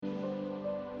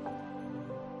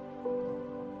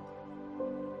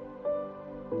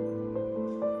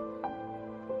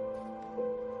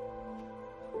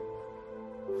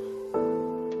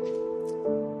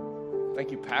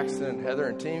Paxton and Heather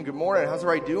and team. Good morning. How's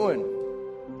everybody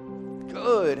doing?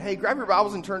 Good. Hey, grab your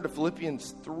Bibles and turn to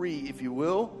Philippians 3, if you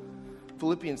will.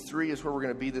 Philippians 3 is where we're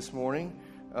going to be this morning.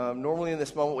 Normally in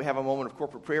this moment, we have a moment of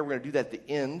corporate prayer. We're going to do that at the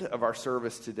end of our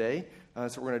service today.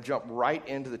 So we're going to jump right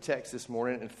into the text this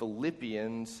morning in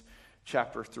Philippians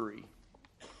chapter 3.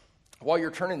 While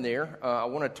you're turning there, I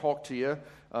want to talk to you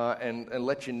and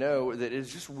let you know that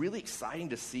it's just really exciting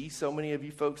to see so many of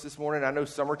you folks this morning. I know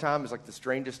summertime is like the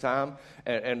strangest time,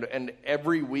 and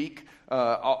every week,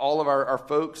 all of our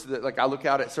folks, that like I look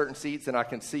out at certain seats and I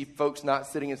can see folks not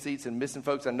sitting in seats and missing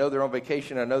folks. I know they're on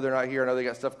vacation. I know they're not here. I know they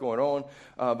got stuff going on.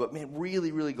 But man,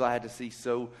 really, really glad to see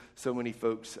so many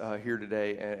folks here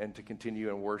today and to continue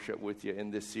and worship with you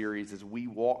in this series as we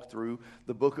walk through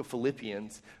the book of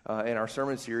Philippians in our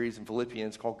sermon series in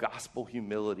Philippians called Gospel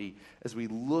Humility, as we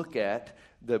look at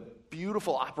the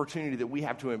beautiful opportunity that we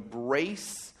have to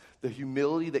embrace the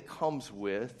humility that comes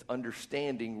with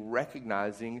understanding,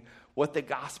 recognizing what the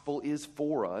gospel is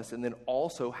for us, and then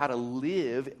also how to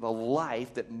live the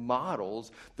life that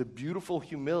models the beautiful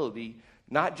humility,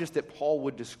 not just that Paul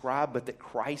would describe, but that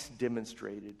Christ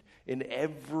demonstrated in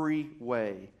every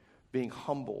way, being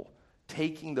humble,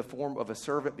 taking the form of a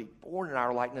servant, being born in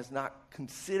our likeness, not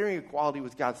considering equality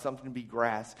with God something to be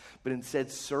grasped, but instead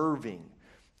serving.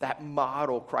 That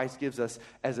model Christ gives us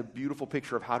as a beautiful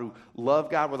picture of how to love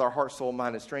God with our heart, soul,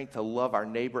 mind, and strength, to love our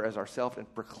neighbor as ourselves,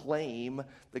 and proclaim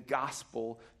the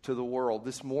gospel to the world.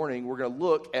 This morning, we're going to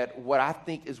look at what I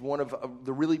think is one of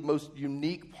the really most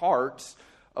unique parts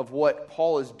of what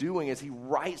Paul is doing as he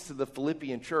writes to the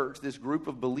Philippian church, this group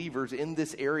of believers in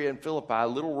this area in Philippi,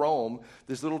 little Rome,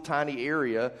 this little tiny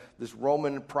area, this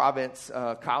Roman province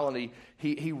colony.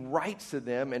 He writes to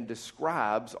them and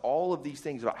describes all of these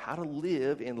things about how to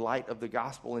live in light of the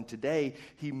gospel. And today,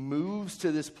 he moves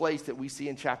to this place that we see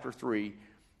in chapter 3,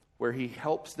 where he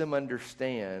helps them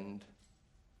understand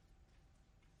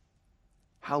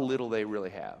how little they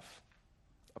really have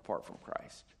apart from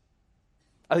Christ.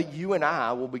 I think you and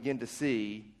I will begin to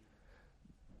see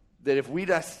that if we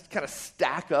just kind of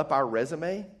stack up our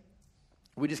resume,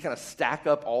 we just kind of stack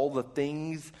up all the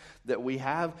things that we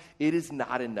have, it is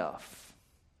not enough.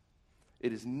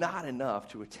 It is not enough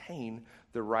to attain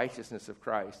the righteousness of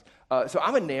Christ. So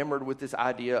I'm enamored with this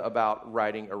idea about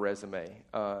writing a resume.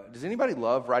 Does anybody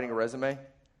love writing a resume?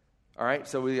 All right,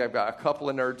 so I've got a couple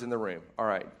of nerds in the room. All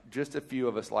right, just a few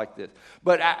of us like this.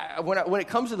 But when it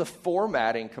comes to the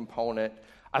formatting component,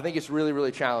 I think it's really,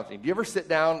 really challenging. Do you ever sit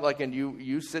down, and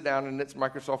you sit down, and it's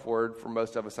Microsoft Word for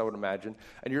most of us, I would imagine,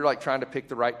 and you're trying to pick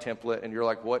the right template, and you're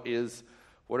like, what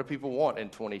do people want in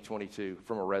 2022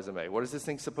 from a resume? What is this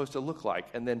thing supposed to look like?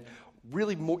 And then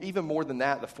really even more than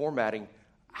that, the formatting,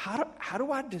 how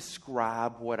do I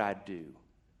describe what I do?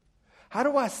 How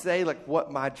do I say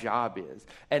what my job is?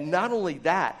 And not only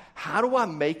that, how do I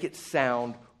make it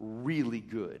sound really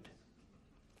good?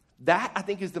 That, I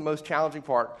think, is the most challenging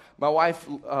part. My wife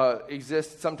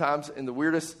exists sometimes in the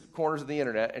weirdest corners of the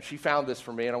internet, and she found this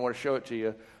for me, and I want to show it to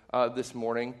you this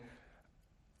morning.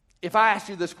 If I asked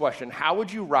you this question, how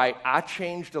would you write, "I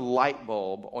changed a light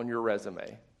bulb" on your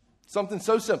resume? Something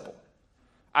so simple.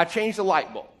 I changed a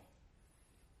light bulb.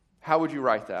 How would you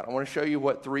write that? I want to show you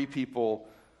what 3 people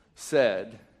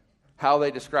said, how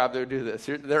they describe their do this.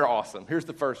 They're awesome. Here's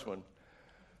the first one.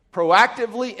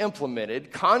 Proactively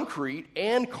implemented concrete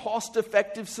and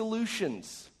cost-effective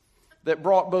solutions that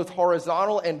brought both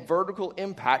horizontal and vertical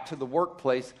impact to the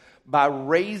workplace by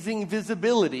raising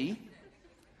visibility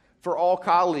for all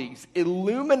colleagues,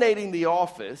 illuminating the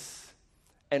office,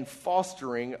 and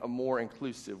fostering a more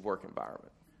inclusive work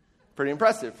environment. Pretty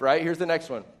impressive, right? Here's the next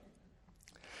one.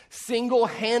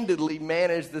 Single-handedly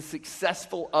managed the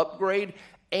successful upgrade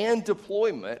and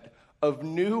deployment of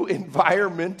new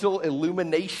environmental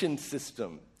illumination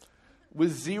system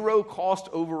with 0 cost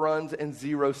overruns and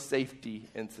 0 safety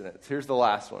incidents. Here's the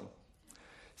last one.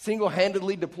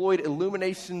 Single-handedly deployed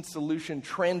illumination solution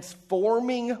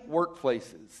transforming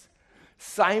workplaces,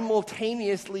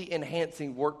 simultaneously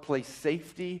enhancing workplace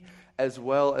safety as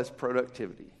well as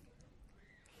productivity.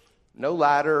 No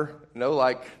ladder, no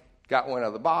got one out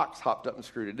of the box, hopped up and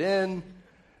screwed it in.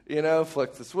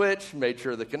 Flicked the switch, made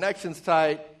sure the connection's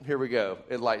tight. Here we go.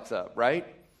 It lights up, right?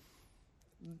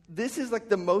 This is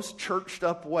the most churched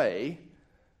up way,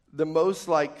 the most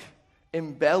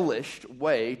embellished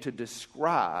way to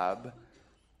describe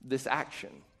this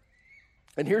action.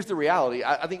 And here's the reality.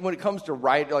 I think when it comes to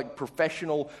writing,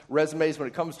 professional resumes, when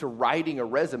it comes to writing a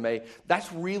resume,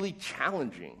 that's really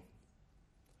challenging.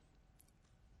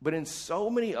 But in so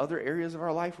many other areas of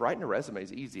our life, writing a resume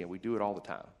is easy, and we do it all the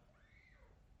time.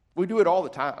 We do it all the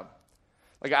time.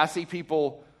 I see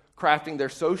people crafting their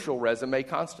social resume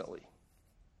constantly.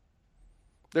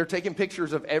 They're taking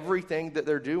pictures of everything that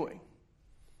they're doing.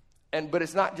 But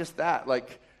it's not just that.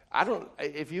 Like,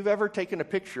 if you've ever taken a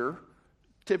picture,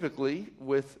 typically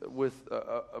with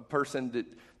a person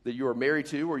that you are married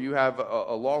to or you have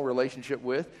a long relationship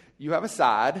with, you have a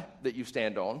side that you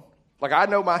stand on. Like, I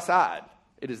know my side.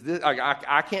 It is this.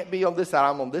 I can't be on this side.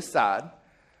 I'm on this side.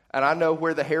 And I know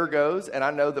where the hair goes, and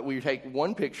I know that we take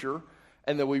one picture,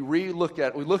 and then we look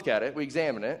at it, we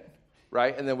examine it,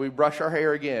 right? And then we brush our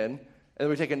hair again, and then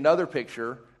we take another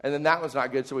picture, and then that one's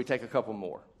not good, so we take a couple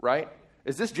more, right?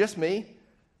 Is this just me?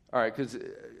 All right, because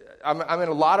I'm in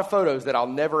a lot of photos that I'll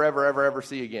never, ever, ever, ever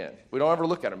see again. We don't ever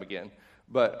look at them again.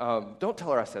 But don't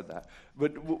tell her I said that.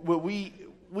 But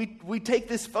we take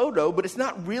this photo, but it's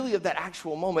not really of that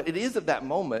actual moment. It is of that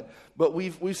moment, but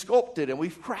we've sculpted and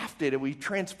we've crafted and we've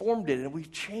transformed it and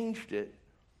we've changed it.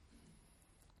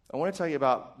 I want to tell you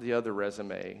about the other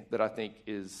resume that I think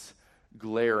is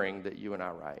glaring that you and I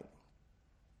write.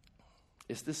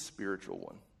 It's this spiritual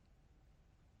one.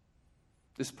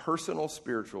 This personal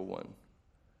spiritual one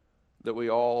that we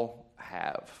all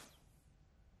have.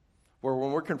 Where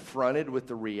when we're confronted with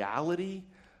the reality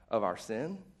of our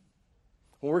sin,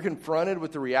 when we're confronted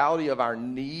with the reality of our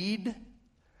need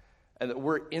and that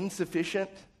we're insufficient,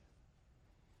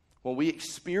 when we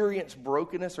experience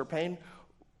brokenness or pain,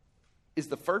 is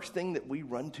the first thing that we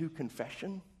run to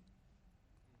confession?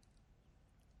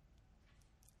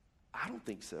 I don't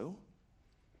think so.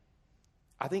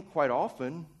 I think quite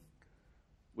often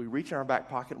we reach in our back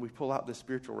pocket and we pull out this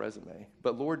spiritual resume.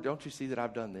 But Lord, don't you see that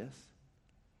I've done this?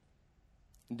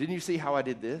 And didn't you see how I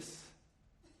did this?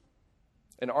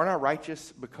 And aren't I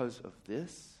righteous because of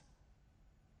this?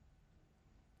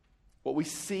 What we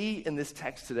see in this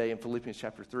text today in Philippians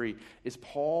chapter 3 is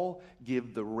Paul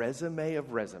give the resume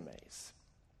of resumes.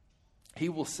 He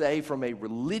will say from a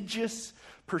religious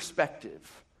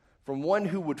perspective, from one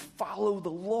who would follow the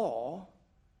law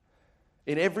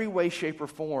in every way, shape, or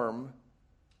form,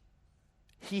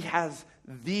 he has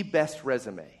the best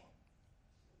resume.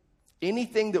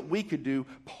 Anything that we could do,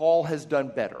 Paul has done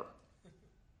better.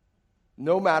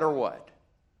 No matter what.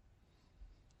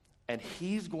 And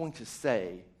he's going to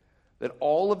say that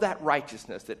all of that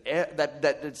righteousness,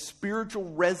 that spiritual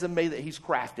resume that he's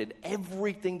crafted,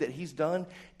 everything that he's done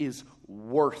is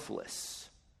worthless.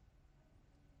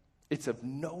 It's of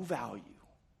no value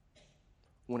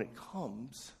when it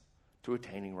comes to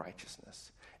attaining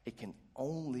righteousness. It can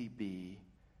only be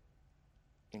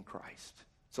in Christ.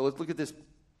 So let's look at this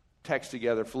text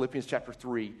together, Philippians chapter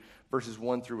 3, verses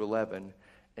 1 through 11,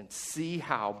 and see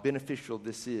how beneficial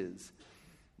this is,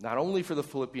 not only for the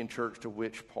Philippian church to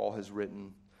which Paul has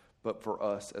written, but for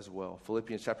us as well.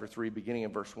 Philippians chapter 3, beginning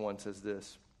in verse 1, says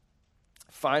this: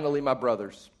 "Finally, my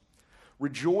brothers,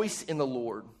 rejoice in the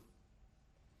Lord.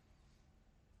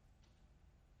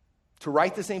 To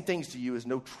write the same things to you is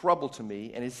no trouble to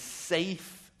me and is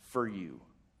safe for you.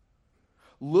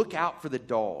 Look out for the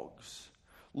dogs.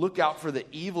 Look out for the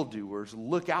evildoers.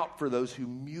 Look out for those who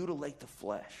mutilate the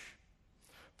flesh.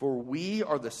 For we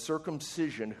are the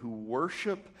circumcision who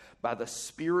worship by the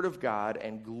Spirit of God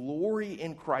and glory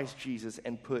in Christ Jesus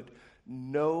and put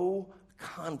no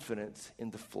confidence in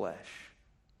the flesh.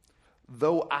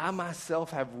 Though I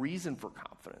myself have reason for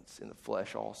confidence in the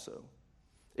flesh also.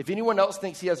 If anyone else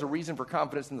thinks he has a reason for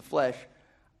confidence in the flesh,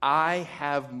 I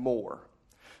have more.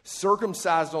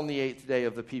 Circumcised on the 8th day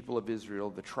of the people of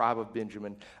Israel, the tribe of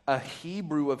Benjamin, a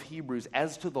Hebrew of Hebrews,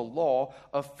 as to the law,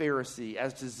 a Pharisee,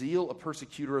 as to zeal, a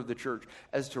persecutor of the church,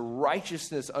 as to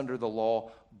righteousness under the law,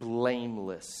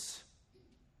 blameless.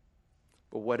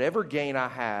 But whatever gain I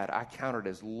had, I counted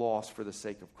as loss for the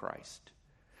sake of Christ.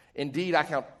 Indeed, I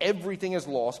count everything as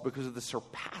loss because of the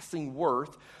surpassing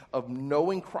worth of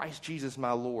knowing Christ Jesus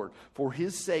my Lord. For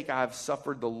his sake I have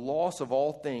suffered the loss of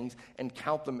all things and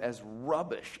count them as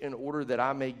rubbish in order that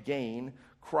I may gain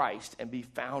Christ and be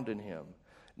found in him.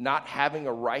 Not having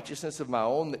a righteousness of my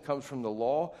own that comes from the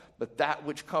law, but that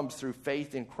which comes through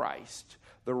faith in Christ.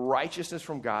 The righteousness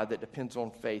from God that depends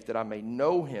on faith, that I may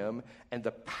know him and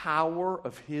the power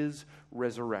of his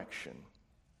resurrection.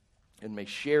 And may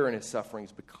share in his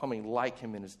sufferings, becoming like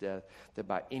him in his death, that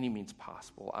by any means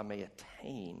possible I may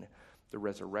attain the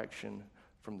resurrection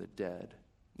from the dead."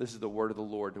 This is the word of the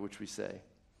Lord, to which we say,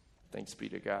 thanks be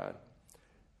to God.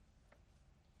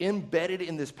 Embedded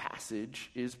in this passage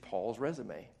is Paul's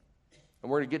resume. And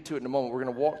we're going to get to it in a moment. We're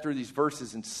going to walk through these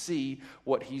verses and see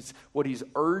what he's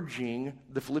urging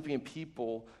the Philippian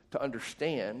people to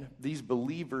understand, these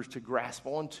believers to grasp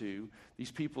onto, these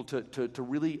people to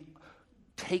really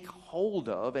take hold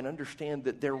of and understand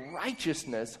that their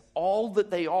righteousness, all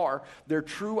that they are, their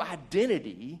true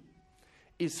identity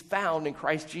is found in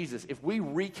Christ Jesus. If we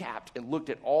recapped and looked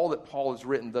at all that Paul has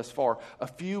written thus far, a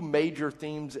few major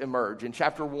themes emerge. In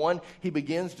chapter 1, he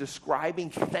begins describing,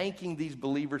 thanking these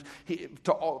believers.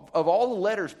 Of all the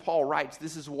letters Paul writes,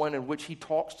 this is one in which he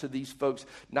talks to these folks,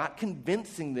 not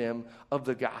convincing them of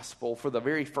the gospel for the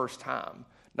very first time,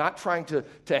 not trying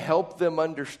to help them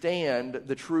understand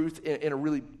the truth in a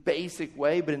really basic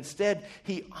way, but instead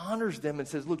he honors them and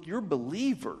says, look, you're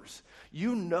believers.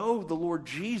 You know the Lord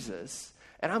Jesus.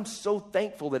 And I'm so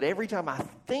thankful that every time I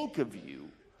think of you,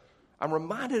 I'm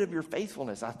reminded of your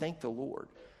faithfulness. I thank the Lord.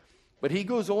 But he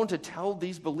goes on to tell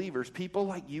these believers, people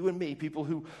like you and me, people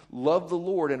who love the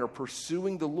Lord and are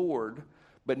pursuing the Lord,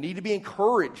 but need to be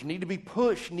encouraged, need to be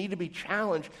pushed, need to be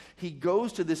challenged. He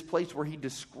goes to this place where he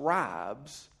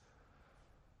describes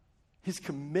his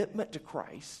commitment to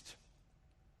Christ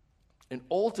and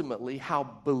ultimately how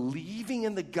believing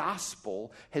in the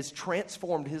gospel has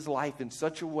transformed his life in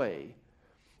such a way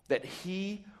that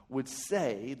he would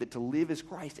say that to live is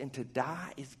Christ and to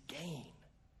die is gain.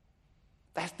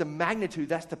 That's the magnitude,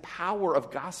 that's the power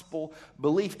of gospel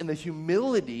belief and the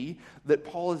humility that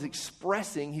Paul is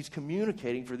expressing, he's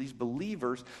communicating for these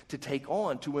believers to take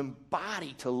on, to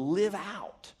embody, to live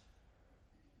out.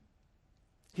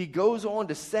 He goes on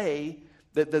to say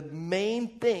that the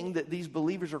main thing that these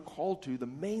believers are called to, the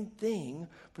main thing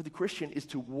for the Christian is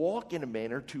to walk in a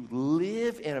manner, to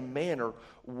live in a manner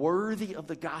worthy of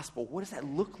the gospel. What does that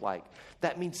look like?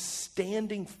 That means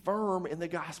standing firm in the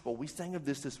gospel. We sang of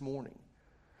this morning.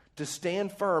 To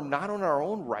stand firm, not on our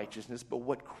own righteousness, but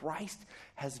what Christ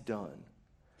has done.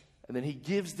 And then he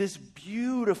gives this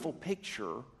beautiful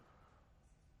picture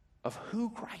of who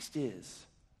Christ is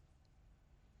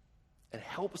and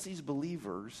helps these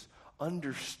believers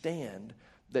understand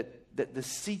that the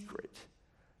secret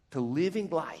to living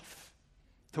life,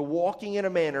 to walking in a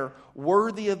manner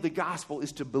worthy of the gospel,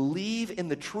 is to believe in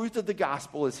the truth of the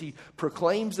gospel as he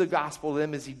proclaims the gospel to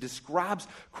them, as he describes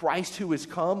Christ who has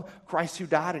come, Christ who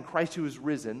died, and Christ who is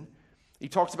risen. He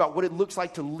talks about what it looks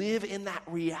like to live in that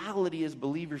reality as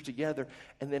believers together,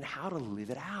 and then how to live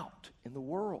it out in the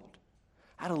world.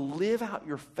 How to live out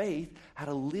your faith, how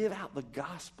to live out the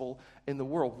gospel in the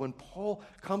world. When Paul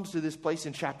comes to this place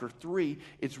in chapter 3,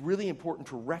 it's really important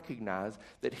to recognize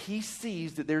that he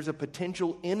sees that there's a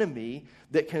potential enemy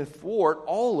that can thwart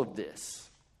all of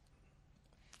this.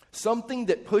 Something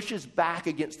that pushes back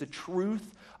against the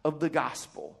truth of the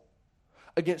gospel,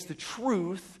 against the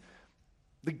truth,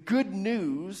 the good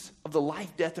news of the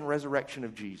life, death, and resurrection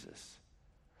of Jesus.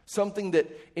 Something that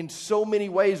in so many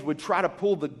ways would try to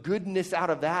pull the goodness out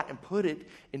of that and put it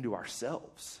into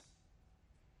ourselves.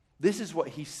 This is what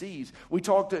he sees.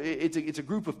 It's a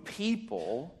group of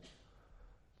people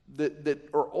that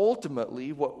are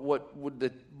ultimately what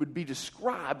would be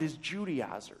described as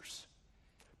Judaizers.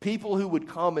 People who would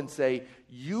come and say,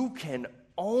 you can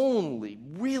only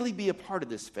really be a part of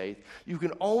this faith. You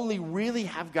can only really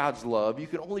have God's love. You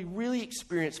can only really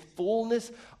experience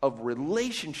fullness of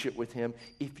relationship with him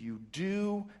if you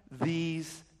do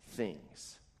these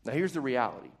things. Now here's the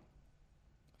reality.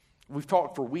 We've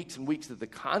talked for weeks and weeks that the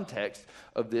context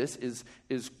of this is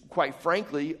quite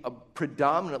frankly a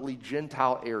predominantly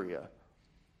Gentile area.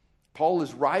 Paul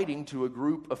is writing to a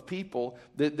group of people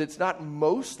that's not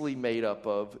mostly made up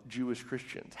of Jewish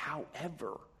Christians.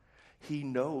 However, he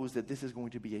knows that this is going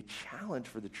to be a challenge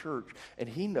for the church, and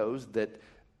he knows that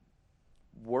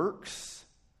works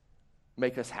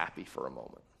make us happy for a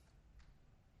moment.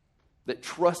 That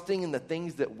trusting in the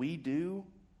things that we do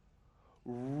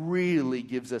really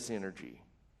gives us energy.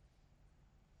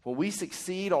 When we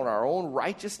succeed on our own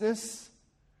righteousness,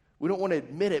 we don't want to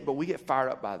admit it, but we get fired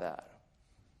up by that.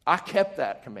 I kept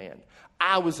that command.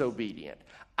 I was obedient.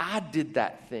 I did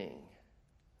that thing.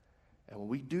 And when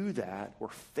we do that, we're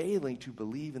failing to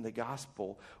believe in the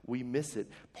gospel. We miss it.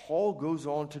 Paul goes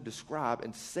on to describe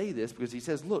and say this because he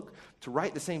says, look, to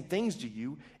write the same things to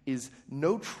you is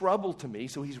no trouble to me.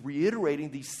 So he's reiterating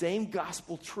these same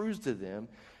gospel truths to them.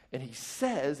 And he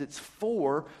says it's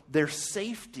for their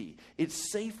safety.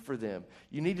 It's safe for them.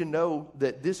 You need to know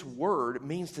that this word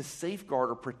means to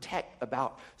safeguard or protect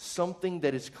about something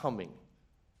that is coming.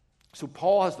 So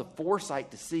Paul has the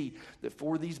foresight to see that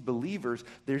for these believers,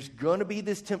 there's going to be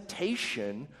this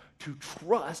temptation to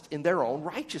trust in their own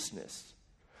righteousness,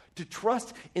 to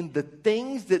trust in the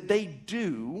things that they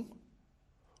do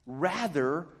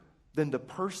rather than the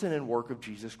person and work of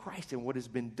Jesus Christ and what has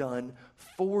been done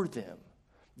for them,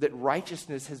 that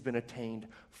righteousness has been attained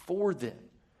for them.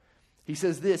 He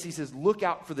says this, he says, look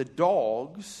out for the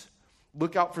dogs,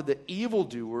 look out for the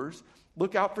evildoers,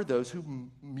 Look out for those who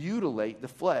mutilate the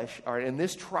flesh. All right, in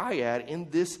this triad, in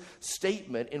this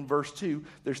statement in verse 2,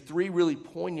 there's three really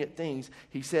poignant things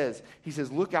he says. He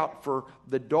says, look out for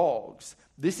the dogs.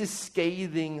 This is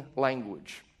scathing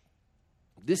language.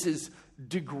 This is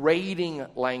degrading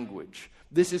language.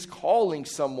 This is calling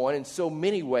someone in so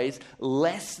many ways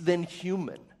less than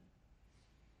human.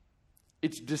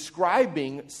 It's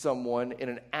describing someone in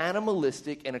an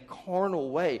animalistic and a carnal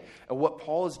way. And what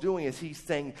Paul is doing is he's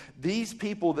saying these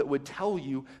people that would tell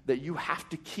you that you have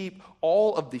to keep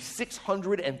all of the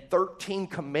 613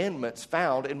 commandments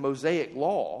found in Mosaic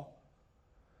law,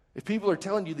 if people are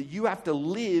telling you that you have to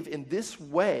live in this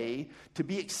way to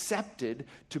be accepted,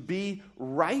 to be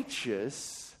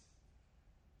righteous,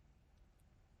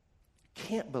 you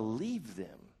can't believe them.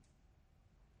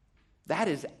 That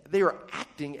is, they are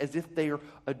acting as if they are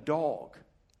a dog.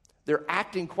 They're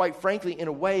acting, quite frankly, in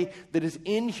a way that is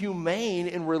inhumane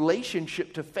in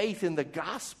relationship to faith in the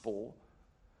gospel,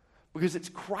 because it's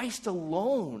Christ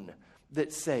alone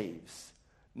that saves,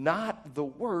 not the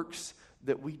works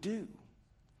that we do.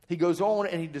 He goes on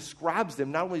and he describes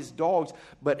them not only as dogs,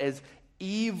 but as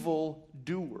evil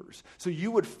doers. So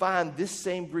you would find this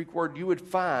same Greek word, you would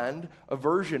find a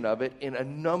version of it in a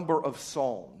number of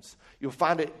Psalms. You'll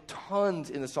find it tons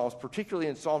in the Psalms, particularly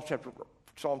in Psalm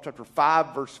chapter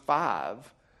 5, verse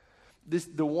 5.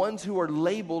 The ones who are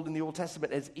labeled in the Old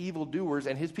Testament as evildoers,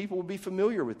 and his people will be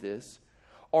familiar with this,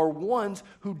 are ones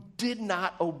who did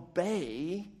not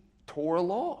obey Torah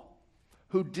law,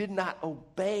 who did not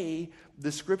obey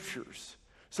the scriptures.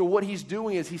 So what he's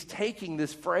doing is he's taking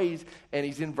this phrase and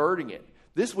he's inverting it.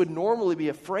 This would normally be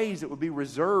a phrase that would be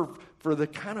reserved for the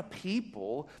kind of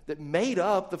people that made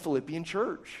up the Philippian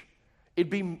church. It'd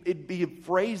be a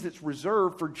phrase that's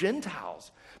reserved for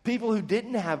Gentiles, people who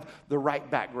didn't have the right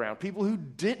background, people who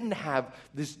didn't have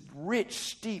this rich,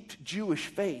 steeped Jewish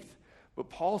faith. But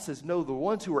Paul says, no, the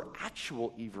ones who are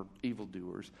actual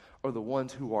evildoers are the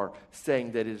ones who are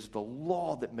saying that it is the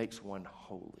law that makes one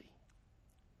holy.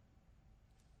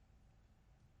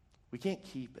 We can't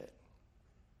keep it.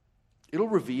 It'll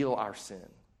reveal our sin.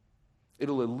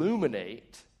 It'll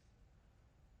illuminate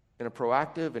in a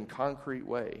proactive and concrete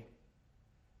way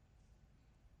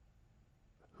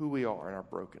who we are in our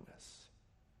brokenness.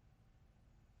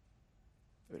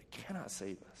 But it cannot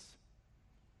save us.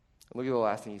 And look at the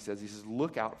last thing he says. He says,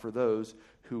 look out for those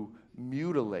who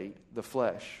mutilate the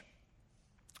flesh.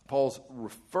 Paul's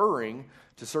referring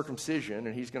to circumcision,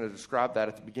 and he's going to describe that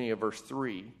at the beginning of verse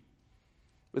 3.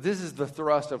 But this is the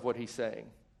thrust of what he's saying.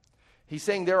 He's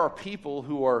saying there are people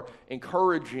who are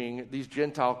encouraging these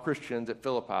Gentile Christians at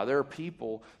Philippi. There are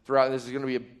people throughout, this is going to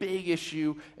be a big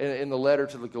issue in the letter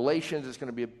to the Galatians. It's going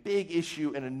to be a big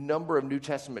issue in a number of New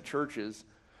Testament churches.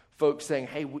 Folks saying,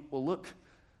 hey, well, look,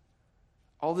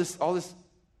 all this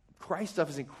Christ stuff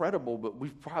is incredible, but we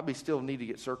probably still need to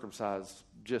get circumcised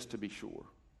just to be sure.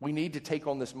 We need to take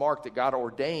on this mark that God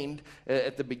ordained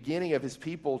at the beginning of his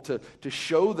people to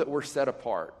show that we're set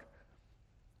apart.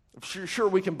 Sure,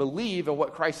 we can believe in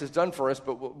what Christ has done for us,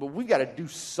 but we've got to do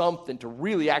something to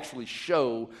really actually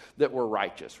show that we're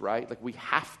righteous, right? Like we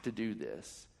have to do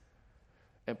this.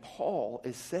 And Paul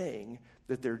is saying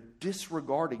that they're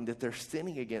disregarding, that they're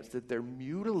sinning against, that they're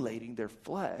mutilating their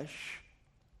flesh,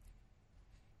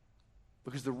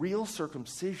 because the real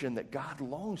circumcision that God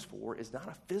longs for is not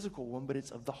a physical one, but it's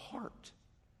of the heart.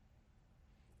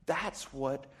 That's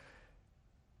what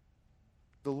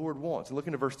the Lord wants. And look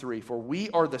into verse 3. For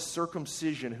we are the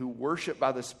circumcision who worship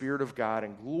by the Spirit of God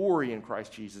and glory in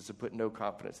Christ Jesus and put no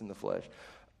confidence in the flesh.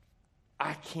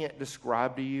 I can't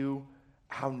describe to you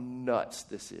how nuts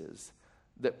this is.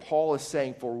 That Paul is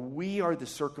saying, for we are the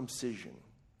circumcision.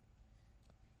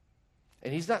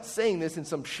 And he's not saying this in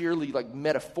some sheerly like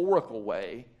metaphorical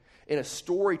way, in a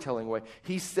storytelling way.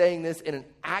 He's saying this in an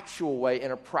actual way,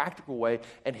 in a practical way.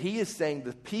 And he is saying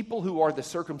the people who are the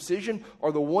circumcision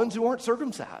are the ones who aren't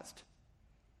circumcised.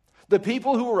 The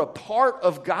people who are a part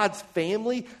of God's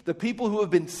family, the people who have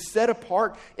been set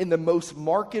apart in the most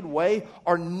marked way,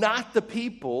 are not the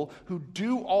people who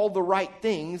do all the right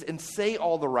things and say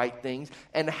all the right things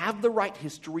and have the right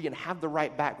history and have the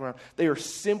right background. They are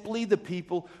simply the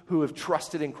people who have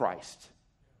trusted in Christ.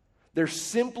 They're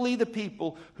simply the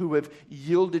people who have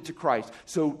yielded to Christ.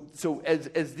 So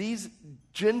as these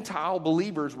Gentile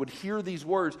believers would hear these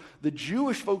words, the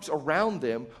Jewish folks around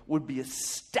them would be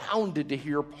astounded to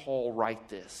hear Paul write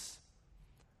this.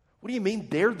 What do you mean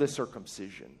they're the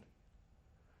circumcision?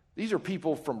 These are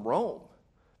people from Rome.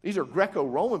 These are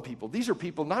Greco-Roman people. These are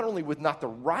people not only with not the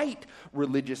right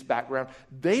religious background,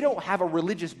 they don't have a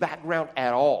religious background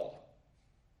at all.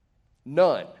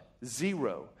 None.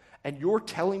 Zero. And you're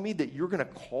telling me that you're going to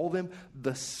call them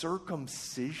the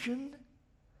circumcision?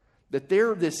 That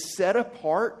they're this set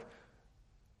apart,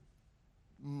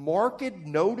 marked,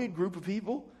 noted group of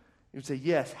people? You would say,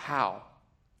 yes, how?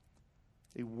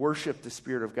 They worship the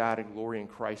Spirit of God and glory in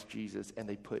Christ Jesus, and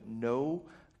they put no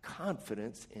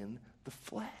confidence in the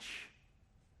flesh.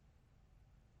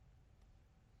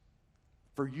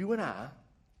 For you and I,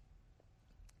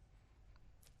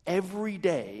 every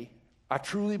day, I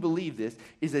truly believe this,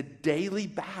 is a daily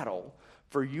battle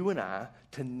for you and I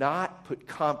to not put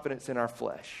confidence in our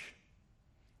flesh.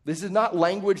 This is not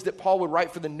language that Paul would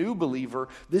write for the new believer.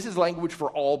 This is language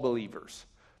for all believers.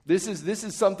 This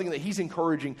is something that he's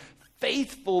encouraging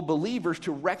faithful believers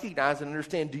to recognize and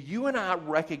understand. Do you and I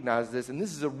recognize this? And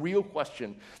this is a real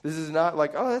question. This is not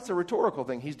like, oh, that's a rhetorical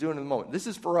thing he's doing in the moment. This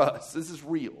is for us. This is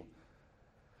real.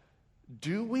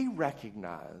 Do we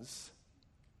recognize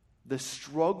the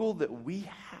struggle that we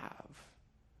have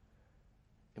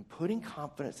in putting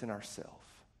confidence in ourselves?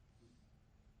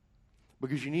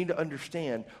 Because you need to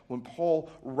understand, when Paul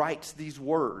writes these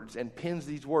words and pens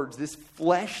these words, this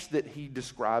flesh that he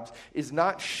describes is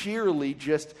not sheerly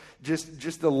just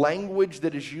the language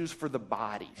that is used for the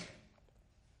body.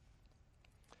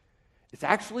 It's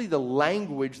actually the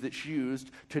language that's used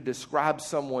to describe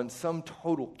someone's sum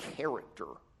total character.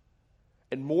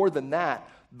 And more than that,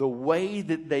 the way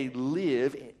that they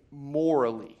live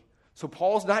morally. So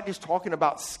Paul's not just talking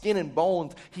about skin and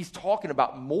bones, he's talking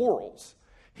about morals.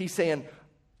 He's saying,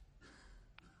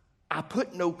 I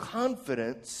put no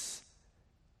confidence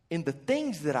in the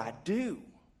things that I do.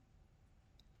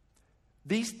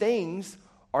 These things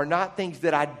are not things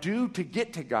that I do to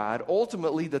get to God.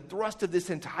 Ultimately, the thrust of this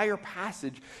entire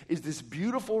passage is this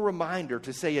beautiful reminder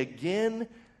to say again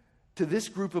to this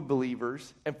group of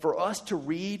believers, and for us to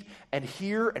read and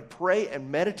hear and pray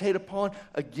and meditate upon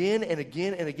again and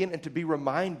again and again, and to be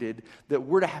reminded that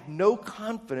we're to have no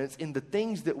confidence in the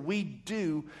things that we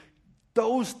do.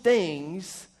 Those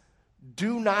things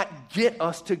do not get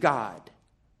us to God.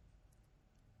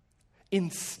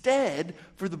 Instead,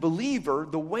 for the believer,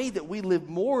 the way that we live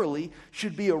morally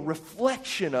should be a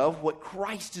reflection of what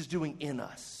Christ is doing in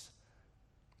us.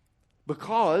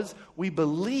 Because we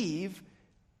believe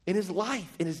in his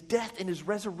life, in his death, in his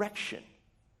resurrection.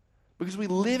 Because we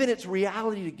live in its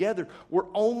reality together.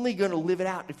 We're only going to live it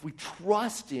out if we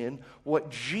trust in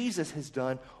what Jesus has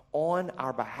done on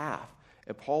our behalf.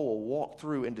 And Paul will walk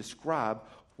through and describe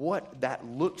what that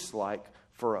looks like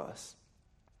for us.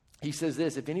 He says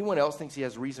this, if anyone else thinks he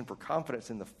has reason for confidence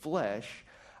in the flesh,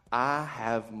 I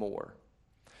have more.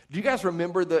 Do you guys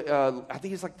remember I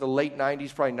think it's like the late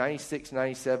 90s, probably 96,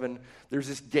 97, there's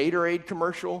this Gatorade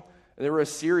commercial. And there were a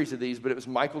series of these, but it was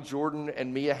Michael Jordan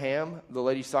and Mia Hamm, the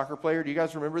lady soccer player. Do you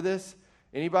guys remember this?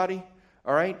 Anybody?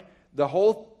 All right. The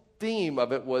whole theme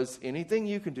of it was, anything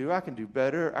you can do, I can do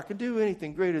better. I can do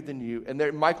anything greater than you. And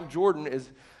there, Michael Jordan is,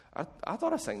 I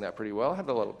thought I sang that pretty well. I had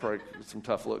a little, some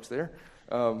tough looks there.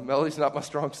 Melody's not my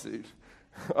strong suit.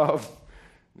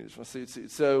 It's my suit.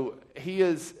 So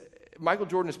Michael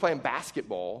Jordan is playing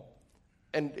basketball,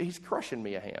 and he's crushing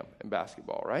Mia Hamm in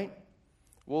basketball, right?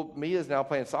 Well, Mia's now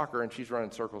playing soccer, and she's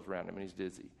running circles around him, and he's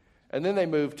dizzy. And then they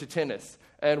move to tennis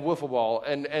and wiffle ball,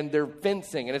 and they're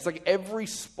fencing. And it's like every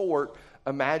sport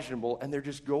imaginable, and they're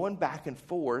just going back and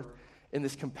forth in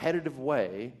this competitive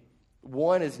way.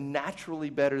 One is naturally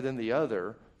better than the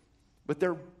other, but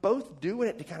they're both doing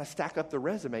it to kind of stack up the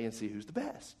resume and see who's the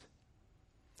best.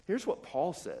 Here's what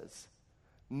Paul says.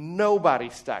 Nobody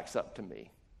stacks up to me.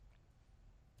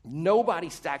 Nobody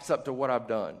stacks up to what I've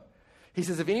done. He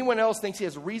says, if anyone else thinks he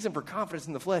has reason for confidence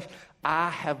in the flesh, I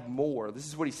have more. This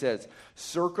is what he says.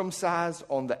 Circumcised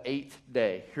on the 8th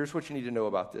day. Here's what you need to know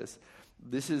about this.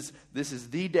 This is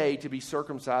the day to be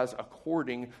circumcised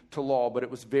according to law, but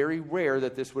it was very rare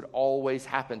that this would always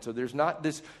happen. So there's not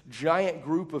this giant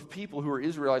group of people who are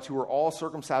Israelites who are all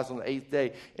circumcised on the 8th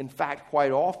day. In fact,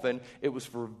 quite often, it was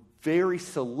for very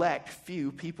select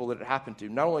few people that it happened to.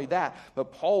 Not only that,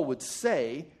 but Paul would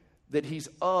say that he's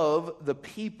of the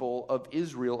people of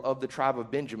Israel, of the tribe of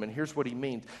Benjamin. Here's what he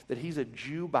means, that he's a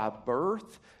Jew by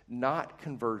birth, not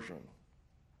conversion.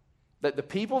 That the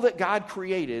people that God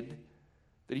created,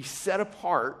 that he set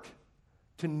apart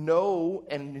to know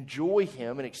and enjoy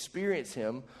him and experience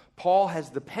him, Paul has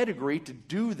the pedigree to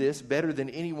do this better than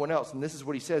anyone else. And this is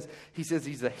what he says. He says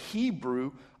he's a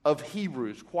Hebrew of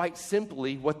Hebrews. Quite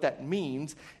simply, what that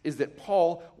means is that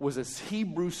Paul was a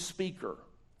Hebrew speaker.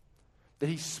 That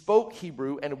he spoke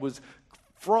Hebrew, and it was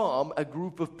from a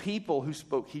group of people who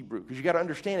spoke Hebrew. Because you got to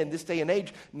understand, in this day and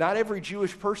age, not every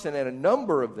Jewish person, and a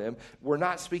number of them, were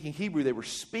not speaking Hebrew. They were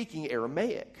speaking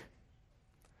Aramaic.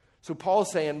 So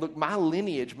Paul's saying, look, my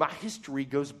lineage, my history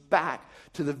goes back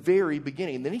to the very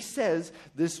beginning. And then he says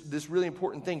this really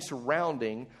important thing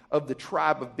surrounding of the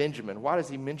tribe of Benjamin. Why does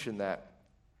he mention that?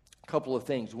 A couple of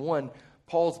things. One,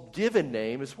 Paul's given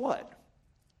name is what?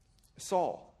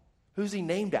 Saul. Who's he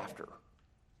named after?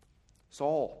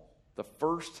 Saul, the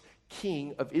first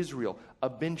king of Israel, a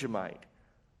Benjamite.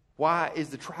 Why is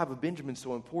the tribe of Benjamin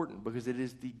so important? Because it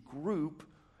is the group,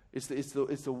 it's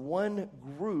the one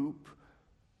group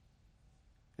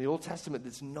in the Old Testament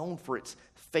that's known for its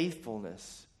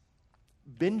faithfulness.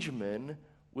 Benjamin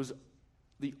was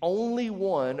the only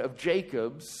one of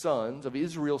Jacob's sons, of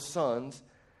Israel's sons,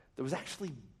 that was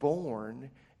actually born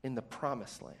in the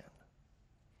promised land.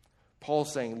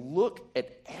 Paul's saying, look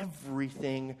at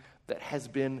everything that has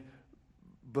been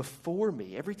before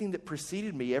me, everything that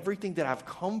preceded me, everything that I've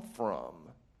come from.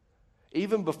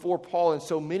 Even before Paul, in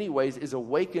so many ways, is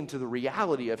awakened to the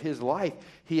reality of his life,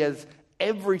 he has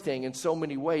everything in so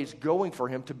many ways going for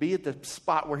him to be at the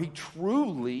spot where he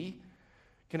truly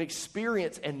can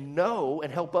experience and know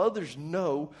and help others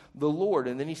know the Lord.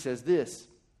 And then he says this,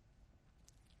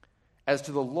 as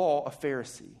to the law, a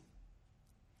Pharisee.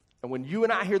 And when you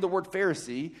and I hear the word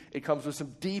Pharisee, it comes with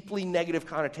some deeply negative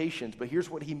connotations. But here's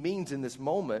what he means in this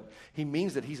moment. He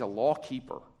means that he's a law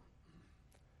keeper.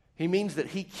 He means that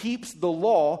he keeps the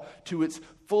law to its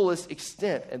fullest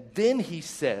extent. And then he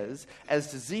says, as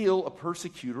to zeal, a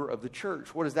persecutor of the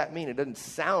church. What does that mean? It doesn't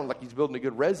sound like he's building a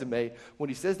good resume when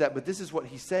he says that, but this is what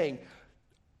he's saying.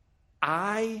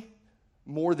 I,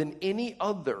 more than any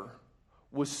other,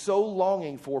 was so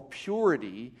longing for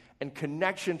purity and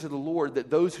connection to the Lord that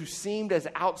those who seemed as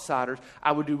outsiders,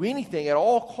 I would do anything at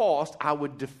all cost. I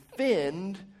would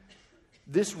defend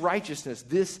this righteousness,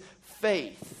 this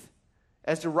faith,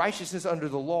 as to righteousness under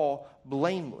the law,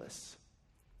 blameless.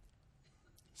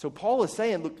 So Paul is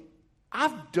saying, look,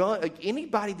 I've done, like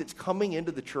anybody that's coming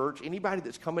into the church, anybody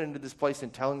that's coming into this place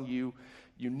and telling you,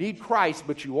 you need Christ,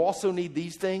 but you also need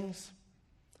these things.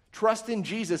 Trust in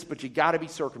Jesus, but you got to be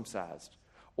circumcised.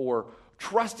 Or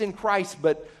trust in Christ,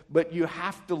 but you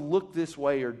have to look this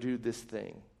way or do this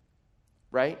thing.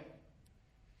 Right?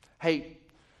 Hey,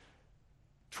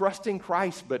 trust in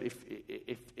Christ, but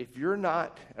if you're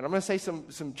not, and I'm going to say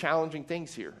some challenging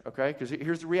things here, okay? Because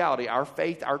here's the reality. Our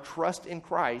faith, our trust in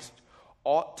Christ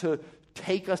ought to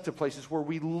take us to places where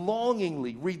we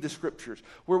longingly read the Scriptures,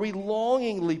 where we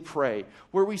longingly pray,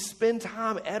 where we spend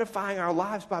time edifying our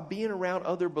lives by being around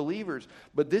other believers.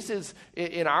 But this is,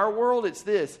 in our world, it's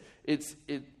this.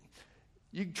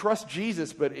 You trust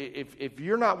Jesus, but if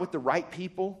you're not with the right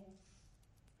people,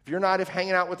 if you're not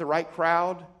hanging out with the right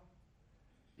crowd,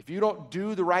 if you don't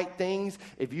do the right things,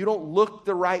 if you don't look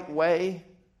the right way,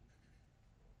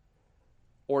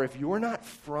 or if you're not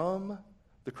from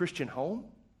the Christian home,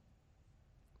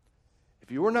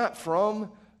 if you're not from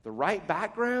the right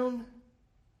background,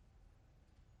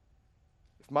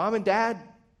 if mom and dad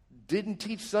didn't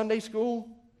teach Sunday school,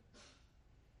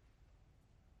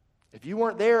 if you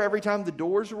weren't there every time the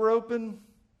doors were open,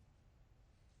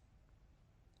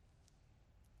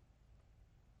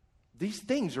 these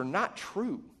things are not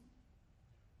true.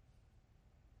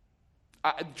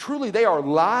 Truly, they are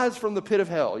lies from the pit of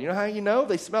hell. You know how you know?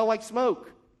 They smell like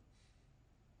smoke.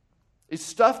 It's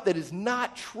stuff that is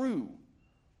not true.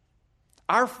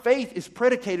 Our faith is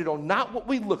predicated on not what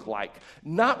we look like,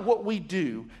 not what we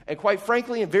do, and quite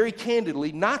frankly and very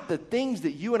candidly, not the things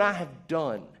that you and I have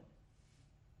done.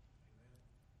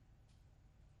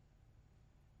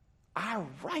 Our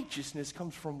righteousness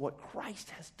comes from what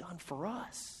Christ has done for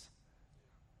us.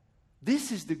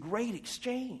 This is the great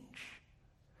exchange.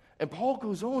 And Paul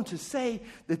goes on to say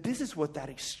that this is what that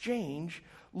exchange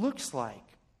looks like.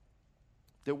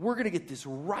 That we're going to get this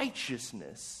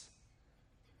righteousness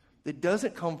that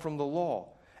doesn't come from the law.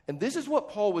 And this is what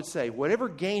Paul would say. Whatever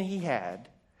gain he had,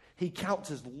 he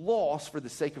counts as loss for the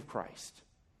sake of Christ.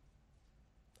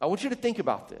 I want you to think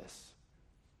about this.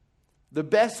 The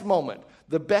best moment,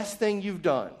 the best thing you've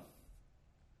done,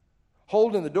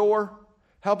 holding the door,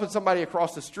 helping somebody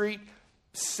across the street,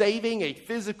 saving a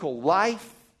physical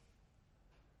life,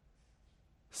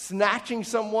 snatching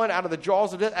someone out of the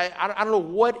jaws of death. I don't know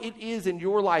what it is in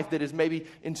your life that is maybe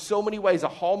in so many ways a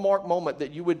hallmark moment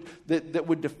that you would that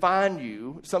would define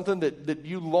you, something that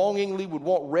you longingly would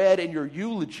want read in your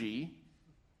eulogy.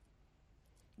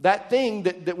 That thing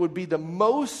that would be the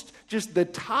most, just the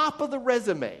top of the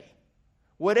resume,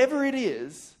 whatever it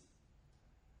is.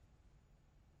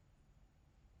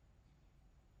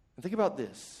 And think about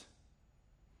this.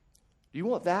 Do you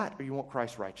want that or you want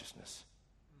Christ's righteousness?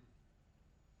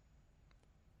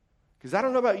 Because I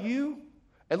don't know about you,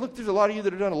 And look, there's a lot of you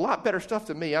that have done a lot better stuff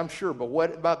than me, I'm sure. But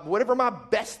whatever my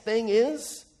best thing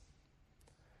is,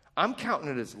 I'm counting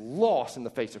it as loss in the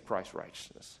face of Christ's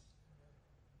righteousness.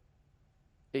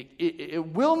 It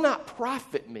will not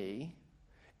profit me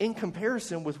in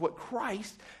comparison with what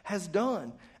Christ has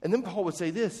done. And then Paul would say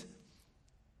this: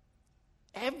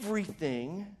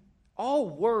 everything, all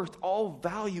worth, all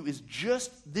value is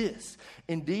just this.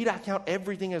 Indeed, I count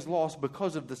everything as loss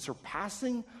because of the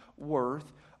surpassing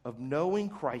worth of knowing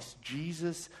Christ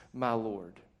Jesus my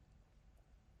Lord.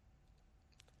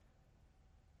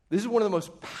 This is one of the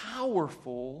most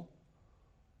powerful,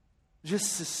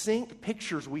 just succinct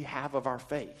pictures we have of our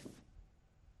faith.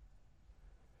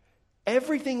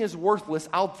 Everything is worthless.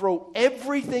 I'll throw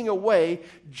everything away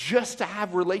just to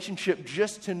have relationship,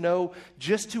 just to know,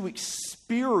 just to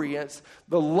experience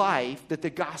the life that the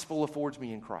gospel affords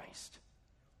me in Christ.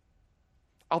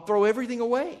 I'll throw everything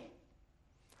away.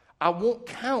 I won't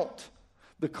count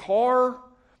the car,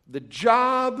 the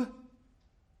job,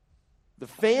 the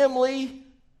family,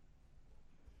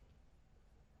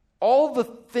 all the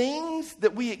things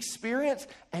that we experience,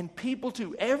 and people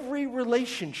too. Every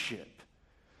relationship.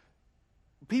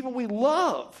 People we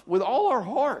love with all our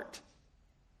heart.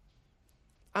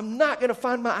 I'm not going to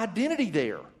find my identity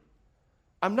there.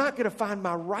 I'm not going to find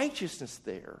my righteousness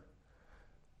there.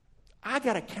 I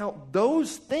got to count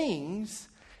those things,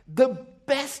 the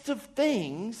best of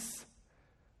things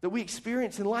that we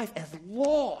experience in life, as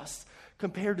loss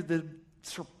compared to the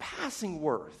surpassing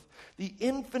worth, the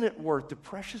infinite worth, the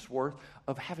precious worth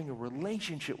of having a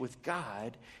relationship with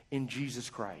God in Jesus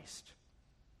Christ.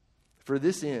 For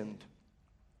this end,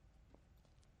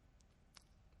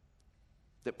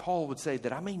 that Paul would say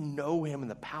that I may know him in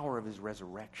the power of his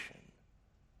resurrection.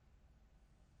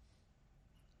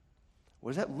 What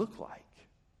does that look like?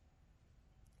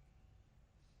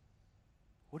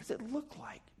 What does it look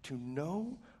like to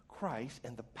know Christ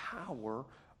and the power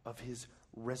of his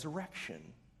resurrection?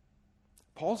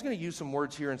 Paul's going to use some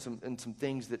words here and some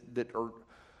things that are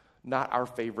not our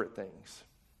favorite things.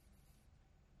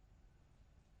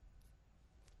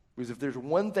 Because if there's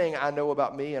one thing I know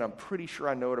about me, and I'm pretty sure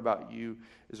I know it about you,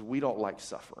 is we don't like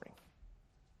suffering.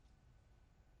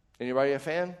 Anybody a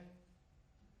fan?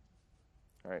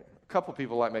 All right. A couple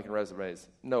people like making resumes.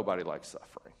 Nobody likes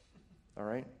suffering. All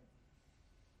right?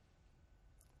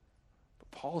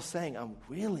 But Paul's saying, I'm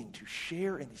willing to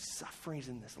share in these sufferings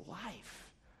in this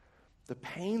life. The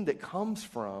pain that comes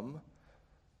from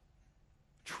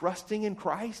trusting in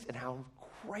Christ and how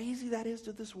crazy that is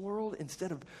to this world,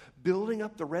 instead of building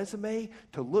up the resume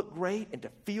to look great and to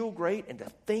feel great and to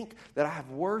think that I have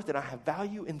worth and I have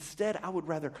value. Instead, I would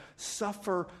rather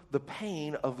suffer the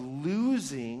pain of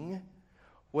losing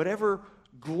whatever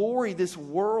glory this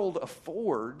world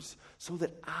affords so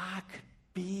that I could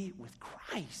be with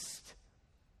Christ.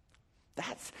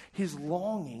 That's his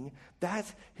longing.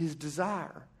 That's his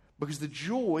desire. Because the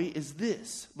joy is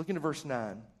this. Look into verse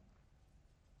 9.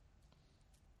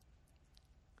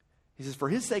 He says, for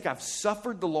his sake I've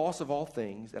suffered the loss of all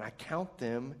things, and I count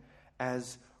them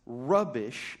as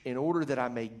rubbish in order that I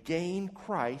may gain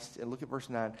Christ, and look at verse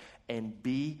 9, and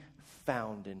be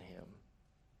found in him.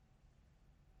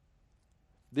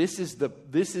 This is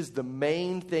the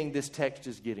main thing this text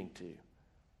is getting to.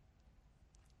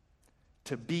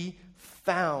 To be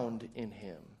found in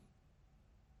him.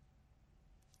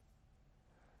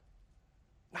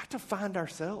 Not to find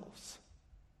ourselves.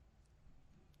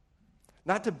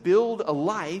 Not to build a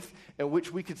life in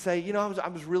which we could say, you know, I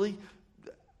was really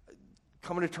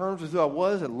coming to terms with who I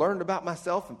was and learned about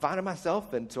myself and finding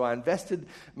myself. And so I invested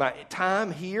my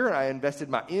time here, and I invested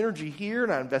my energy here,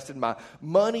 and I invested my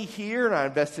money here, and I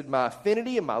invested my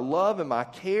affinity and my love and my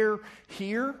care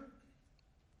here.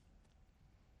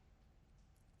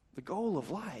 The goal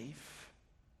of life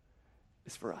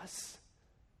is for us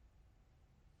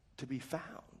to be found.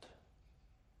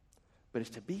 But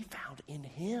it's to be found in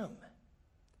him.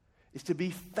 Is to be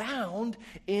found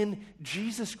in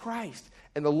Jesus Christ.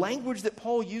 And the language that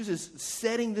Paul uses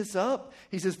setting this up,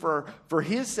 he says, for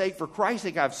his sake, for Christ's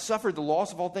sake, I've suffered the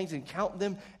loss of all things and count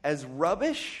them as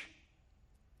rubbish.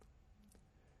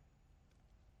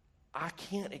 I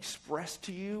can't express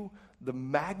to you the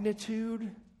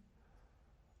magnitude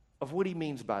of what he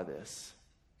means by this.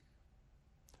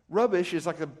 Rubbish is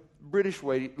like a British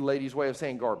lady's way of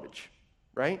saying garbage,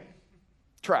 right?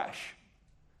 Trash,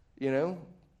 you know?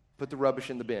 Put the rubbish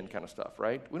in the bin kind of stuff,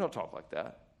 right? We don't talk like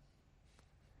that.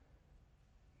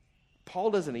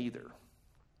 Paul doesn't either.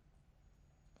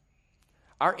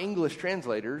 Our English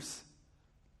translators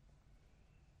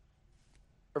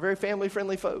are very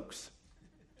family-friendly folks.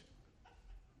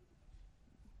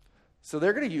 So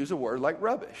they're going to use a word like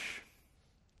rubbish.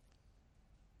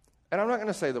 And I'm not going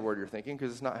to say the word you're thinking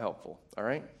because it's not helpful, all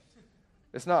right?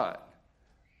 It's not.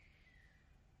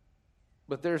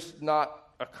 But there's not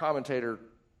a commentator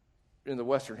in the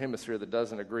Western Hemisphere that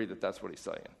doesn't agree that that's what he's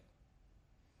saying.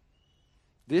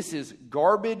 This is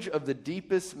garbage of the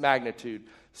deepest magnitude,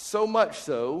 so much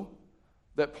so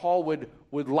that Paul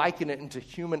would liken it into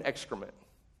human excrement.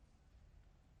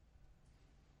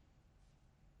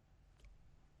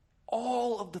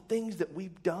 All of the things that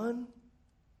we've done,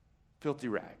 filthy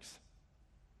rags.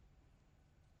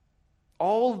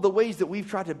 All of the ways that we've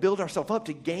tried to build ourselves up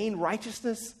to gain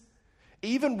righteousness,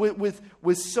 even with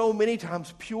so many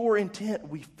times pure intent,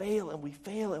 we fail and we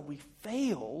fail and we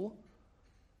fail.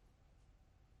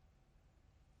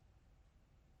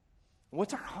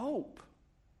 What's our hope?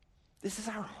 This is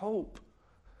our hope.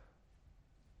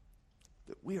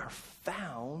 That we are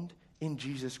found in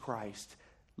Jesus Christ.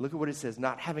 Look at what it says.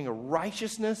 Not having a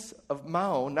righteousness of my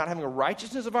own, not having a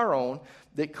righteousness of our own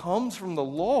that comes from the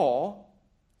law,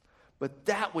 but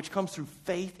that which comes through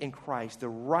faith in Christ. The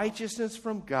righteousness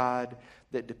from God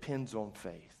that depends on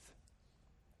faith.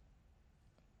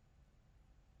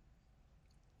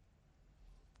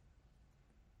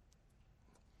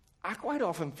 I quite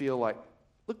often feel like,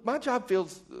 look, my job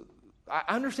feels, I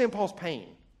understand Paul's pain.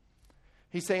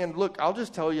 He's saying, look, I'll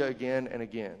just tell you again and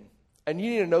again. And you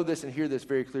need to know this and hear this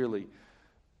very clearly.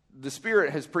 The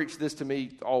Spirit has preached this to me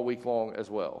all week long as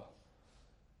well.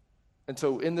 And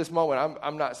so in this moment,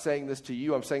 I'm not saying this to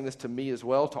you. I'm saying this to me as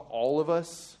well, to all of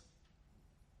us.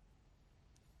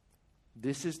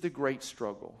 This is the great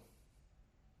struggle.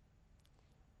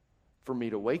 For me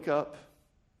to wake up,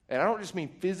 and I don't just mean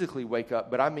physically wake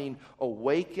up, but I mean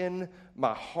awaken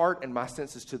my heart and my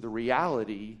senses to the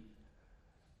reality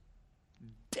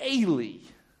daily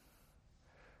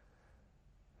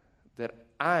that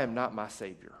I am not my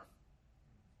Savior.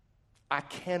 I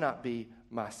cannot be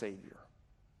my Savior.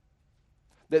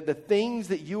 That the things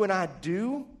that you and I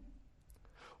do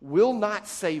will not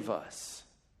save us.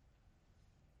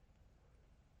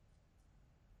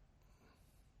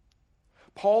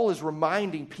 Paul is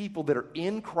reminding people that are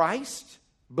in Christ,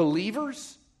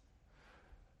 believers,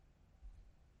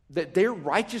 that their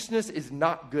righteousness is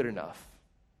not good enough.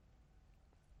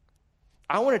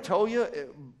 I want to tell you,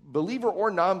 believer or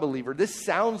non-believer, this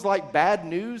sounds like bad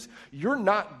news. You're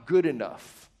not good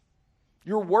enough.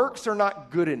 Your works are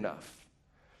not good enough.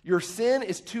 Your sin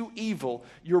is too evil.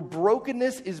 Your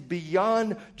brokenness is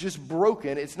beyond just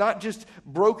broken. It's not just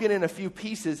broken in a few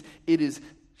pieces. It is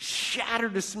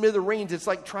shattered to smithereens. It's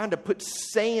like trying to put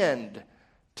sand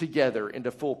together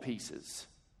into full pieces.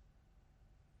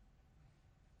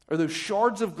 Or those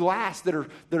shards of glass that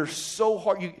are so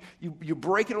hard, you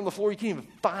break it on the floor, you can't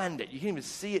even find it. You can't even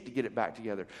see it to get it back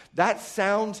together. That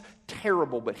sounds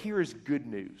terrible, but here is good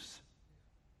news.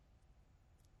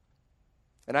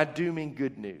 And I do mean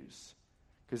good news,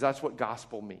 because that's what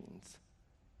gospel means.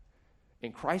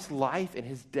 In Christ's life and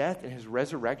his death and his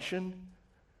resurrection,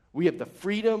 we have the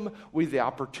freedom, we have the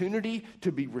opportunity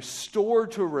to be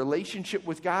restored to a relationship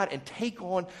with God and take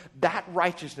on that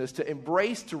righteousness, to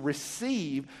embrace, to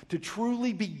receive, to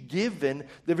truly be given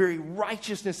the very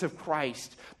righteousness of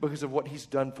Christ because of what he's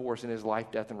done for us in his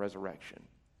life, death, and resurrection.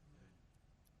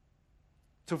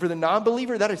 So for the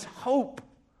non-believer, that is hope.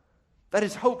 That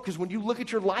is hope, because when you look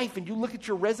at your life and you look at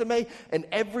your resume and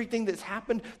everything that's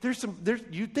happened,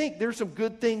 you think there's some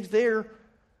good things there.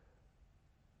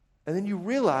 And then you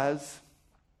realize,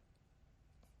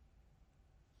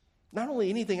 not only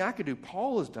anything I could do,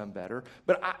 Paul has done better,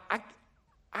 but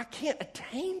I can't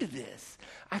attain to this.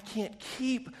 I can't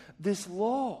keep this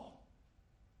law.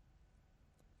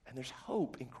 And there's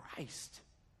hope in Christ.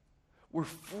 We're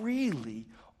freely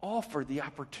offered the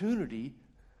opportunity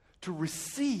to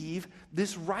receive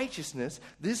this righteousness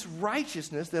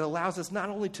that allows us not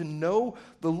only to know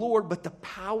the Lord, but the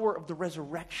power of the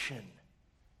resurrection.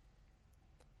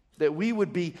 That we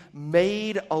would be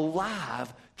made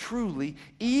alive truly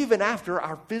even after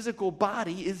our physical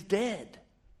body is dead.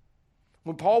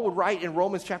 When Paul would write in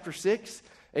Romans chapter 6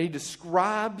 and he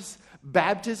describes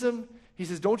baptism, he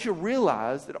says, don't you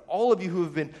realize that all of you who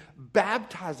have been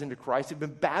baptized into Christ have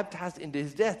been baptized into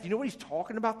his death? You know what he's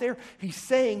talking about there? He's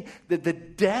saying that the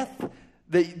death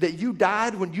that you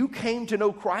died when you came to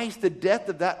know Christ, the death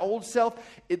of that old self,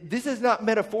 this is not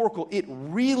metaphorical. It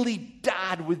really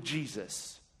died with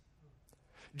Jesus.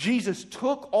 Jesus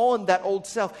took on that old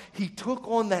self. He took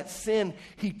on that sin.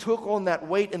 He took on that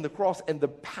weight in the cross. And the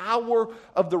power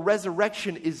of the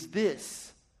resurrection is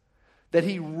this, that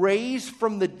he raised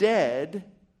from the dead,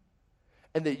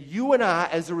 and that you and I,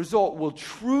 as a result, will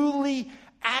truly,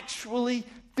 actually,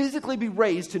 physically be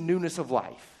raised to newness of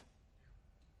life.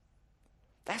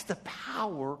 That's the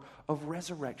power of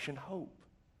resurrection hope.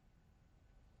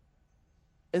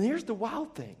 And here's the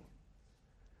wild thing.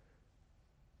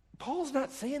 Paul's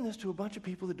not saying this to a bunch of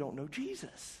people that don't know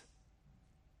Jesus.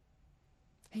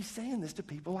 He's saying this to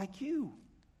people like you.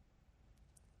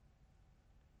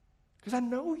 Because I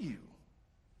know you.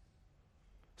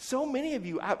 So many of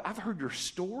you, I've heard your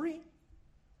story.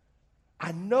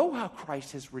 I know how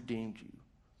Christ has redeemed you.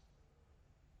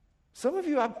 Some of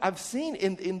you I've seen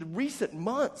in recent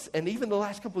months and even the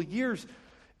last couple of years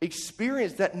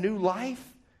experience that new life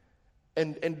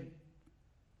and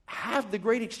have the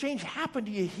great exchange happen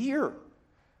to you here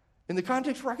in the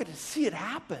context where I get to see it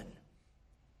happen.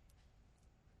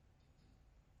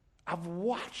 I've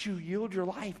watched you yield your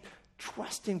life,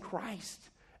 trust in Christ,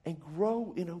 and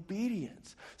grow in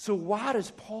obedience. So why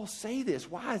does Paul say this?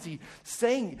 Why is he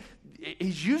saying,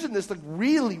 he's using this like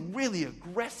really, really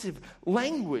aggressive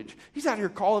language. He's out here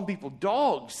calling people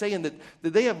dogs, saying that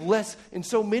they have less, in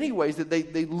so many ways, that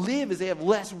they live as they have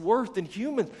less worth than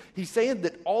humans. He's saying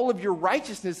that all of your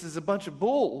righteousness is a bunch of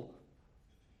bull.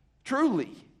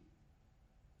 Truly.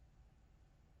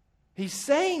 He's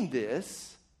saying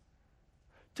this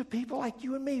to people like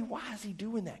you and me. Why is he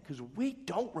doing that? Because we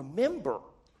don't remember.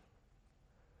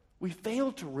 We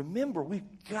fail to remember. We've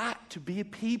got to be a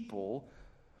people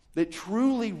that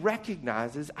truly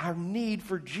recognizes our need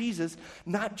for Jesus,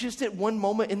 not just at one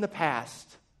moment in the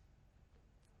past,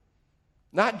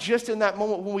 not just in that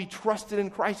moment when we trusted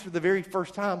in Christ for the very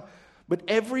first time, but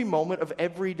every moment of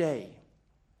every day.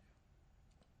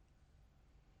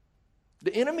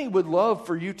 The enemy would love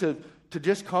for you to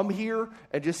just come here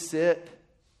and just sit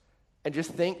and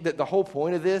just think that the whole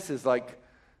point of this is like,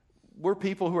 we're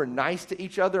people who are nice to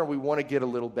each other and we want to get a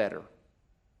little better.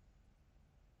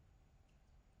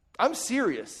 I'm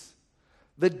serious.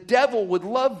 The devil would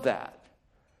love that.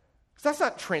 Because that's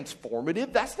not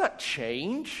transformative. That's not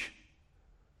change.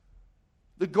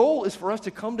 The goal is for us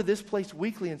to come to this place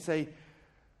weekly and say,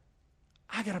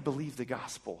 I got to believe the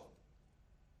gospel.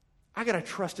 I got to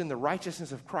trust in the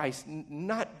righteousness of Christ,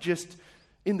 not just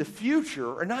in the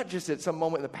future, or not just at some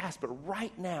moment in the past, but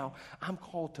right now, I'm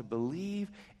called to believe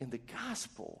in the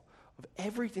gospel of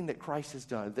everything that Christ has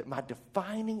done, that my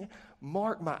defining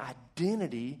mark, my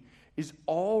identity is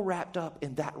all wrapped up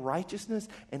in that righteousness,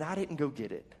 and I didn't go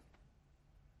get it.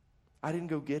 I didn't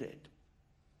go get it.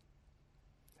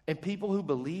 And people who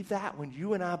believe that, when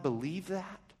you and I believe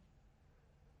that,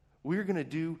 we're going to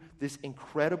do this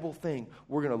incredible thing.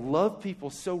 We're going to love people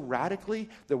so radically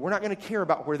that we're not going to care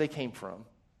about where they came from.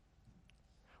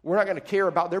 We're not going to care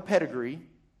about their pedigree.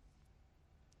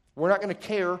 We're not going to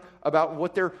care about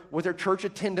what their church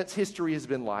attendance history has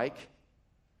been like.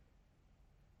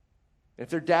 If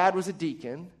their dad was a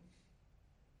deacon,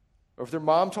 or if their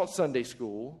mom taught Sunday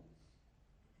school,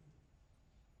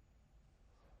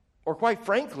 or quite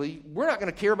frankly, we're not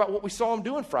going to care about what we saw them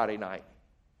doing Friday night.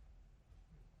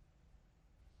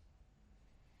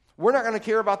 We're not going to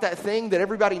care about that thing that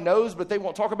everybody knows, but they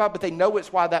won't talk about, but they know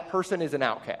it's why that person is an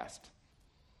outcast.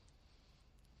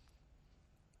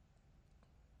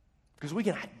 Because we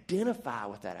can identify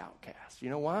with that outcast.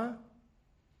 You know why?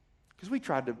 Because we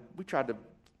tried to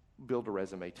build a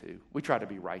resume too. We tried to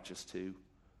be righteous too.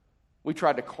 We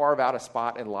tried to carve out a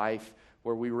spot in life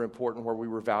where we were important, where we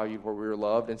were valued, where we were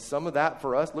loved. And some of that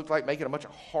for us looked like making a bunch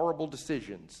of horrible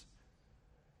decisions.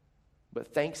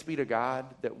 But thanks be to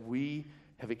God that we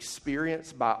have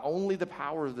experienced by only the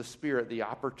power of the Spirit the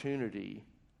opportunity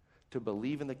to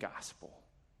believe in the gospel,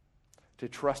 to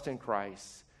trust in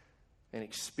Christ, and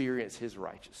experience His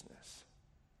righteousness.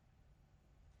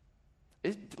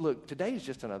 Look, today is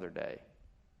just another day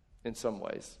in some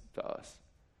ways to us.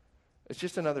 It's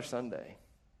just another Sunday.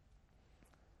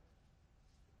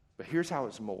 But here's how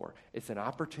it's more. It's an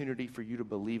opportunity for you to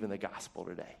believe in the gospel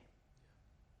today.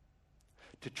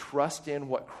 To trust in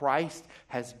what Christ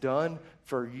has done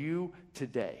for you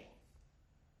today.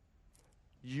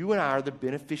 You and I are the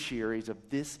beneficiaries of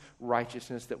this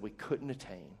righteousness that we couldn't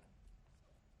attain.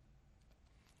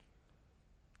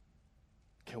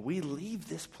 Can we leave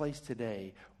this place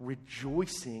today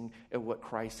rejoicing at what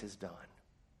Christ has done?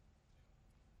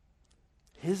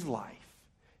 His life,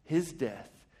 His death,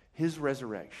 His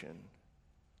resurrection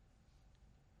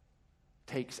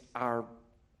takes our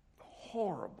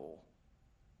horrible,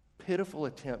 pitiful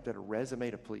attempt at a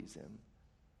resume to please Him,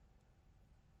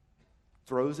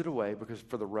 throws it away because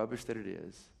for the rubbish that it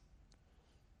is,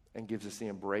 and gives us the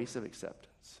embrace of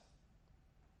acceptance,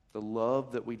 the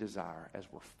love that we desire as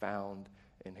we're found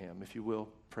in Him. If you will,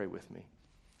 pray with me.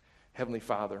 Heavenly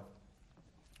Father,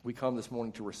 we come this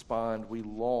morning to respond. We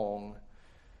long,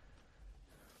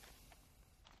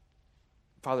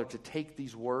 Father, to take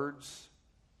these words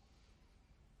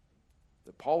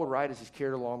that Paul would write as he's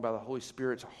carried along by the Holy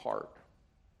Spirit's heart.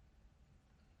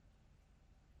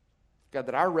 God,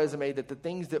 that our resume, that the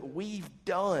things that we've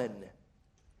done,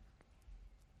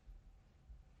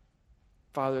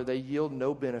 Father, they yield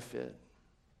no benefit.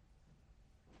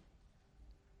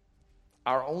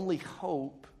 Our only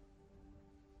hope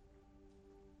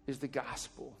is the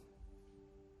gospel,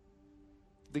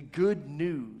 the good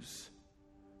news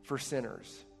for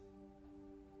sinners.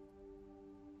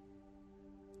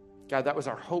 God, that was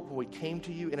our hope when we came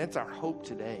to you, and it's our hope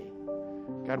today.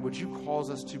 God, would you cause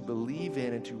us to believe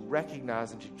in and to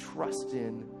recognize and to trust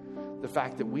in the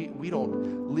fact that we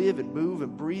don't live and move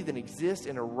and breathe and exist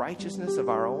in a righteousness of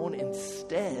our own.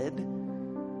 Instead,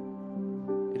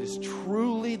 it is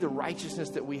truly the righteousness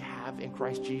that we have in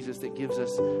Christ Jesus that gives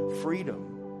us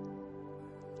freedom.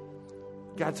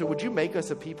 God, so would you make us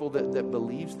a people that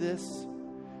believes this,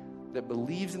 that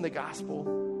believes in the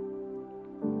gospel?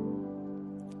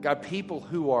 God, people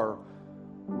who are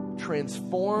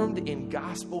transformed in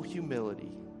gospel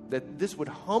humility, that this would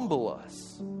humble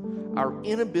us. Our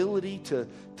inability to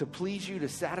please you, to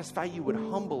satisfy you, would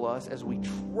humble us as we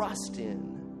trust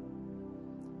in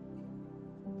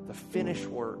the finished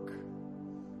work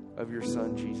of your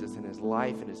Son, Jesus, in his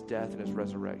life and his death and his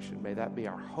resurrection. May that be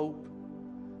our hope.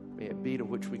 May it be to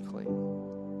which we cling.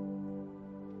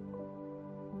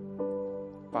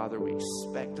 Father, we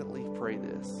expectantly pray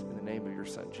this in the name of your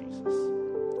Son, Jesus.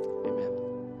 Amen.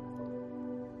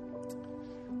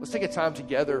 Let's take a time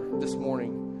together this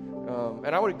morning.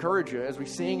 And I would encourage you, as we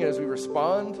sing and as we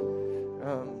respond,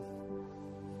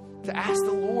 to ask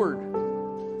the Lord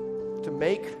to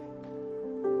make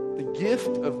the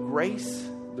gift of grace,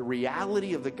 the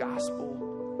reality of the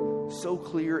gospel, so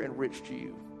clear and rich to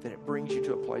you that it brings you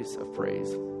to a place of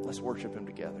praise. Let's worship him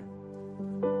together.